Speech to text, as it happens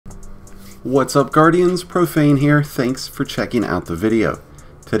What's up, Guardians? Profane here. Thanks for checking out the video.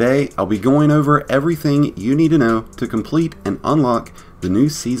 Today I'll be going over everything you need to know to complete and unlock the new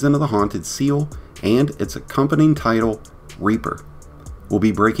Season of the Haunted seal and its accompanying title, Repear. We'll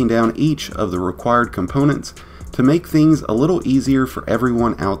be breaking down each of the required components to make things a little easier for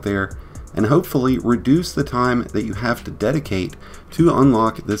everyone out there and hopefully reduce the time that you have to dedicate to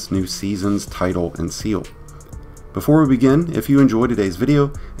unlock this new season's title and seal. Before we begin, if you enjoyed today's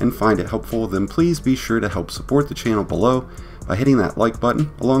video and find it helpful, then please be sure to help support the channel below by hitting that like button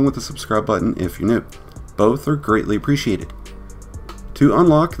along with the subscribe button if you're new. Both are greatly appreciated. To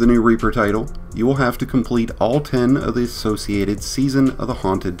unlock the new Repear title, you will have to complete all 10 of the associated Season of the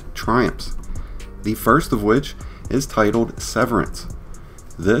Haunted Triumphs, the first of which is titled Severance.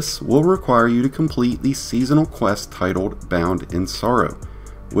 This will require you to complete the seasonal quest titled Bound in Sorrow,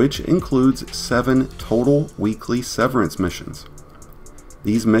 which includes 7 total weekly Severance missions.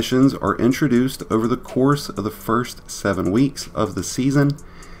 These missions are introduced over the course of the first 7 weeks of the season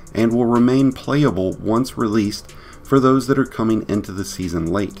and will remain playable once released for those that are coming into the season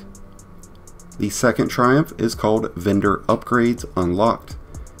late. The second triumph is called Vendor Upgrades Unlocked,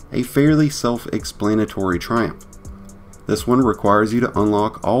 a fairly self-explanatory triumph. This one requires you to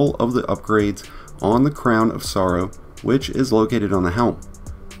unlock all of the upgrades on the Crown of Sorrow, which is located on the helm.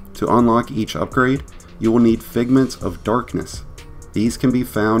 To unlock each upgrade, you will need Figments of Darkness. These can be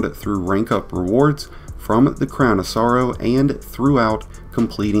found through rank up rewards from the Crown of Sorrow and throughout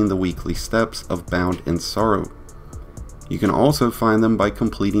completing the weekly steps of Bound in Sorrow. You can also find them by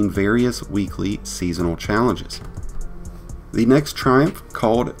completing various weekly seasonal challenges. The next triumph,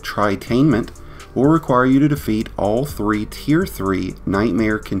 called Tritainment, will require you to defeat all 3 Tier 3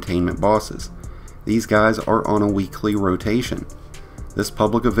 Nightmare Containment bosses. These guys are on a weekly rotation. This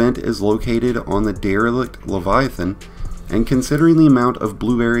public event is located on the derelict Leviathan, and considering the amount of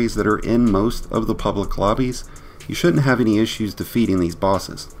blueberries that are in most of the public lobbies, you shouldn't have any issues defeating these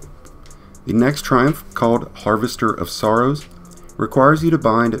bosses. The next triumph, called Harvester of Sorrows, requires you to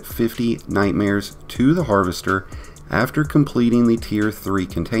bind 50 nightmares to the Harvester after completing the Tier 3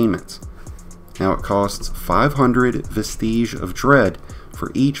 containments. Now it costs 500 Vestige of Dread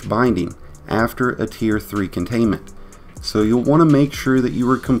for each binding after a Tier 3 containment. So you'll want to make sure that you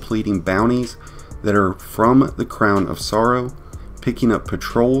are completing bounties that are from the Crown of Sorrow, picking up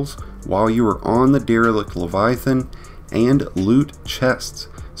patrols while you are on the derelict Leviathan, and loot chests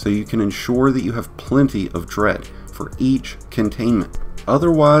so you can ensure that you have plenty of dread for each containment.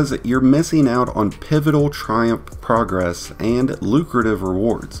 Otherwise, you're missing out on pivotal triumph progress and lucrative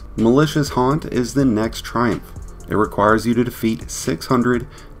rewards. Malicious Haunt is the next triumph. It requires you to defeat 600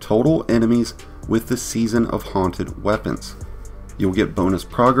 total enemies with the Season of Haunted weapons. You'll get bonus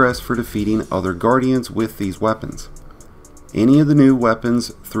progress for defeating other guardians with these weapons. Any of the new weapons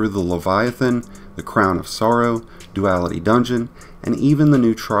through the Leviathan, the Crown of Sorrow, Duality Dungeon, and even the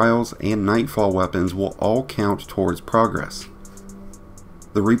new Trials and Nightfall weapons will all count towards progress.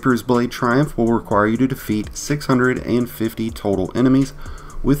 The Reaper's Blade Triumph will require you to defeat 650 total enemies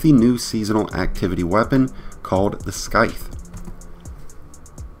with the new seasonal activity weapon called the Scythe.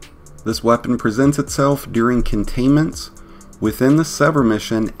 This weapon presents itself during containments, within the Sever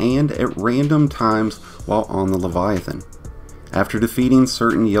mission, and at random times while on the Leviathan. After defeating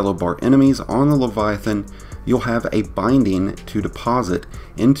certain yellow bar enemies on the Leviathan, you'll have a binding to deposit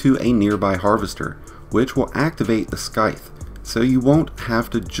into a nearby harvester, which will activate the Scythe, so you won't have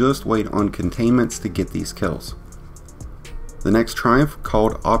to just wait on containments to get these kills. The next triumph,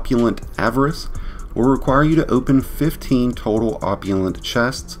 called Opulent Avarice, will require you to open 15 total Opulent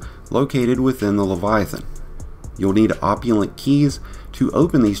chests located within the Leviathan. You'll need Opulent keys to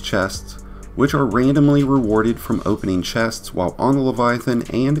open these chests, which are randomly rewarded from opening chests while on the Leviathan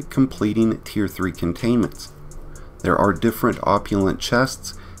and completing Tier 3 containments. There are different Opulent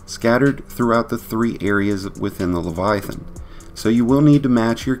chests scattered throughout the 3 areas within the Leviathan, so you will need to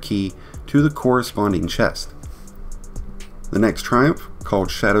match your key to the corresponding chest. The next triumph,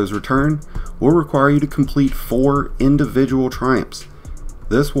 called Shadow's Return, will require you to complete 4 individual triumphs.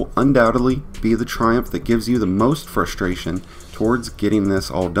 This will undoubtedly be the triumph that gives you the most frustration towards getting this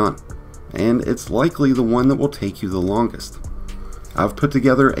all done, and it's likely the one that will take you the longest. I've put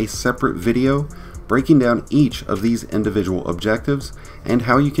together a separate video breaking down each of these individual objectives and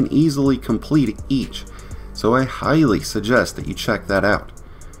how you can easily complete each, so I highly suggest that you check that out.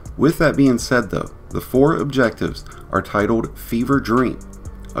 With that being said though, the 4 objectives are titled Fever Dream,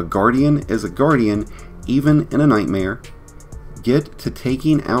 A Guardian is a Guardian even in a Nightmare, Get to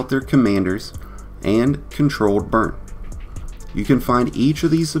Taking Out Their Commanders, and Controlled Burn. You can find each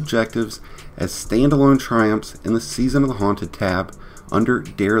of these objectives as standalone triumphs in the Season of the Haunted tab under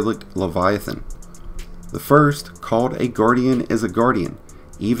Derelict Leviathan. The first, called a Guardian is a Guardian,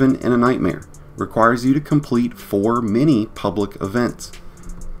 even in a nightmare, requires you to complete 4 mini public events.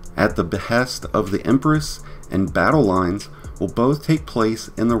 At the behest of the Empress and Battle Lines will both take place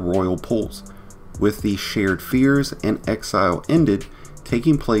in the Royal Pools, with the Shared Fears and Exile Ended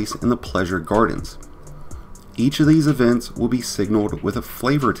taking place in the Pleasure Gardens. Each of these events will be signaled with a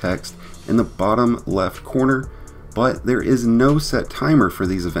flavor text in the bottom left corner, but there is no set timer for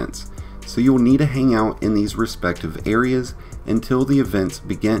these events, so you'll need to hang out in these respective areas until the events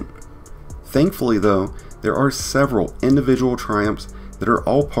begin. Thankfully though, there are several individual triumphs that are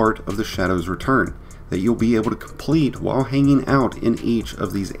all part of the Shadow's Return that you'll be able to complete while hanging out in each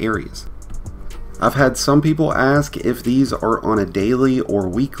of these areas. I've had some people ask if these are on a daily or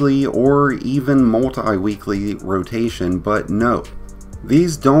weekly or even multi-weekly rotation, but no.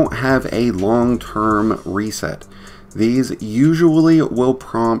 These don't have a long-term reset. These usually will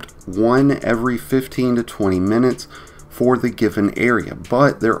prompt one every 15 to 20 minutes for the given area,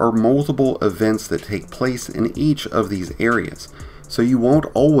 but there are multiple events that take place in each of these areas. So you won't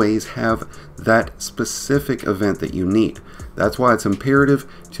always have that specific event that you need. That's why it's imperative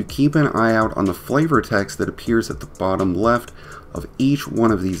to keep an eye out on the flavor text that appears at the bottom left of each one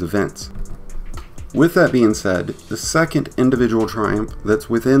of these events. With that being said, the second individual triumph that's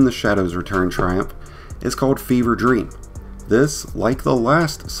within the Shadow's Return triumph is called Fever Dream. This, like the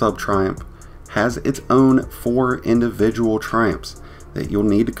last sub-triumph, has its own 4 individual triumphs that you'll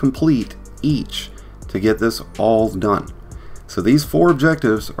need to complete each to get this all done. So these 4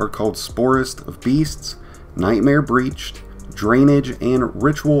 objectives are called Sporist of Beasts, Nightmare Breached, Drainage, and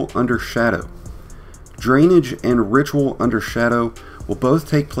Ritual Under Shadow. Drainage and Ritual Under Shadow will both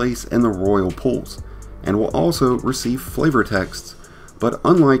take place in the Royal Pools, and will also receive flavor texts, but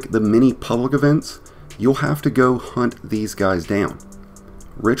unlike the mini public events, you'll have to go hunt these guys down.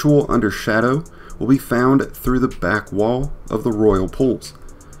 Ritual Under Shadow will be found through the back wall of the Royal Pools.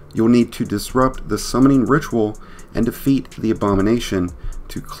 You'll need to disrupt the summoning ritual and defeat the abomination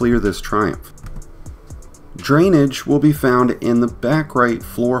to clear this triumph. Drainage will be found in the back right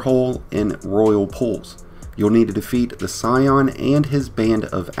floor hole in Royal Pools. You'll need to defeat the Scion and his band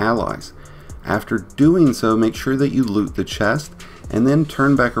of allies. After doing so, make sure that you loot the chest and then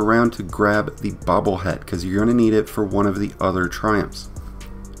turn back around to grab the bobblehead, because you're going to need it for one of the other triumphs.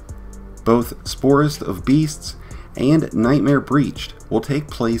 Both Sporist of Beasts and Nightmare Breached will take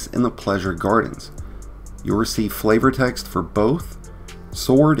place in the Pleasure Gardens. You'll receive flavor text for both,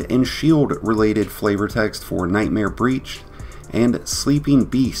 sword and shield related flavor text for Nightmare Breached, and Sleeping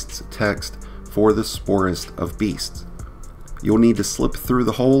Beasts text for the Sporist of Beasts. You'll need to slip through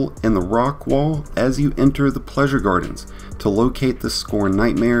the hole in the rock wall as you enter the Pleasure Gardens to locate the Scorn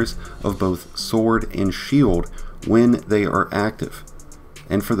Nightmares of both sword and shield when they are active.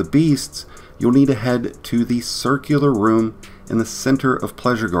 And for the beasts, you'll need to head to the circular room in the center of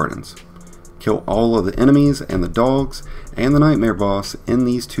Pleasure Gardens. Kill all of the enemies and the dogs and the Nightmare Boss in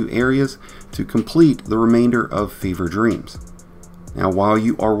these 2 areas to complete the remainder of Fever Dreams. Now while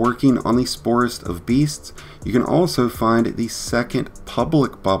you are working on the Sporist of Beasts, you can also find the second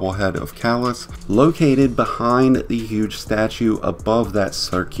public bobblehead of Callus located behind the huge statue above that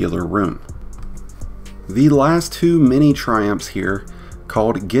circular room. The last 2 mini triumphs here,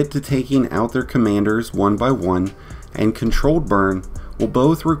 called Get to Taking Out Their Commanders one by one and Controlled Burn, will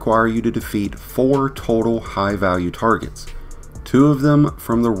both require you to defeat 4 total high value targets, 2 of them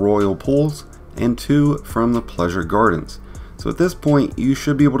from the Royal Pools and 2 from the Pleasure Gardens. So at this point, you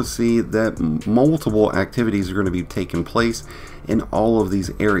should be able to see that multiple activities are going to be taking place in all of these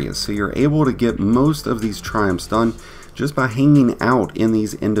areas. So you're able to get most of these triumphs done just by hanging out in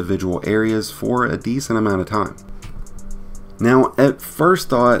these individual areas for a decent amount of time. Now, at first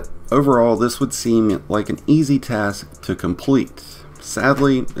thought, overall, this would seem like an easy task to complete.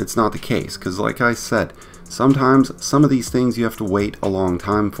 Sadly, it's not the case, because like I said, sometimes some of these things you have to wait a long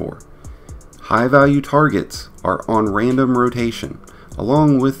time for. High value targets are on random rotation,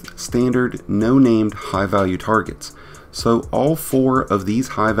 along with standard no-named high value targets. So all 4 of these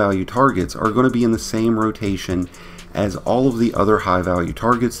high value targets are going to be in the same rotation as all of the other high value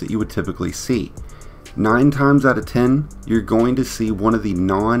targets that you would typically see. 9 times out of 10, you're going to see one of the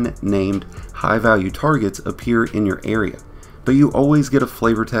non-named high value targets appear in your area. But you always get a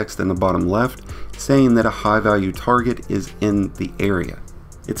flavor text in the bottom left saying that a high value target is in the area.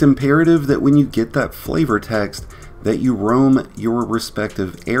 It's imperative that when you get that flavor text that you roam your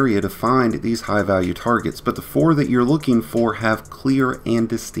respective area to find these high value targets, but the 4 that you're looking for have clear and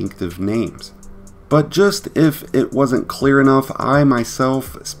distinctive names. But just if it wasn't clear enough, I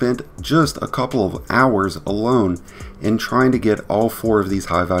myself spent just a couple of hours alone in trying to get all 4 of these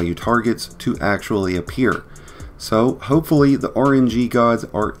high value targets to actually appear. So hopefully the RNG gods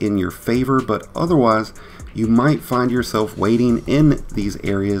are in your favor, but otherwise you might find yourself waiting in these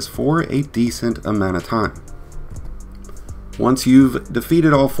areas for a decent amount of time. Once you've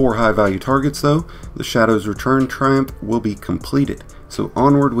defeated all 4 high value targets though, the Shadow's Return Triumph will be completed. So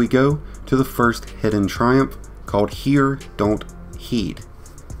onward we go to the first hidden triumph, called Hear, Don't Heed.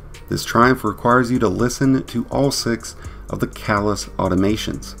 This triumph requires you to listen to all 6 of the Callous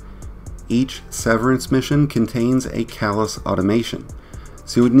automations. Each Severance mission contains a Callous automation,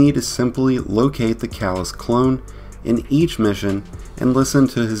 so you would need to simply locate the Callous clone in each mission and listen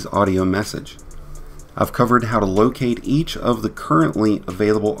to his audio message. I've covered how to locate each of the currently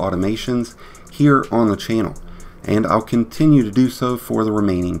available automations here on the channel, and I'll continue to do so for the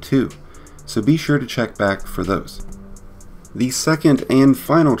remaining 2, so be sure to check back for those. The second and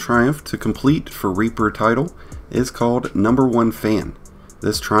final triumph to complete for Reaper title is called Number 1 Fan.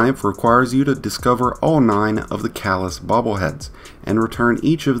 This triumph requires you to discover all 9 of the Callous bobbleheads and return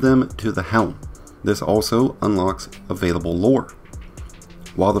each of them to the helm. This also unlocks available lore.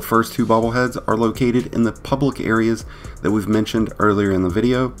 While the first 2 bobbleheads are located in the public areas that we've mentioned earlier in the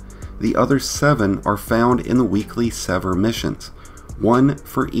video, the other 7 are found in the weekly Sever missions, 1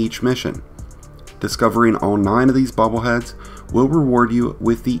 for each mission. Discovering all 9 of these bobbleheads will reward you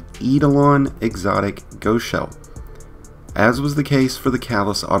with the Eidolon exotic ghost shell. As was the case for the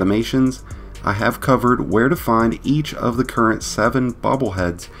Callous automations, I have covered where to find each of the current 7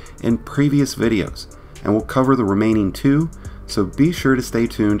 bobbleheads in previous videos, and will cover the remaining 2, so be sure to stay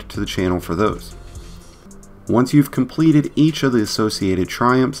tuned to the channel for those. Once you've completed each of the associated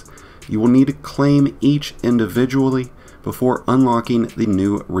triumphs, you will need to claim each individually before unlocking the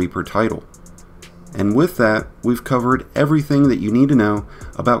new Reaper title. And with that, we've covered everything that you need to know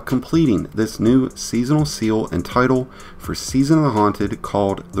about completing this new seasonal seal and title for Season of the Haunted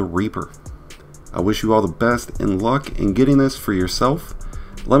called the Reaper. I wish you all the best and luck in getting this for yourself.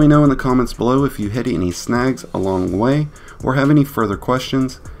 Let me know in the comments below if you hit any snags along the way or have any further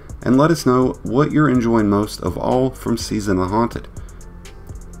questions, and let us know what you're enjoying most of all from Season of the Haunted.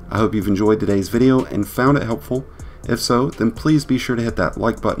 I hope you've enjoyed today's video and found it helpful. If so, then please be sure to hit that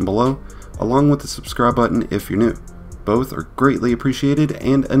like button below, along with the subscribe button if you're new. Both are greatly appreciated,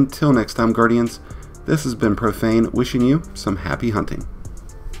 and until next time, Guardians, this has been Profane wishing you some happy hunting.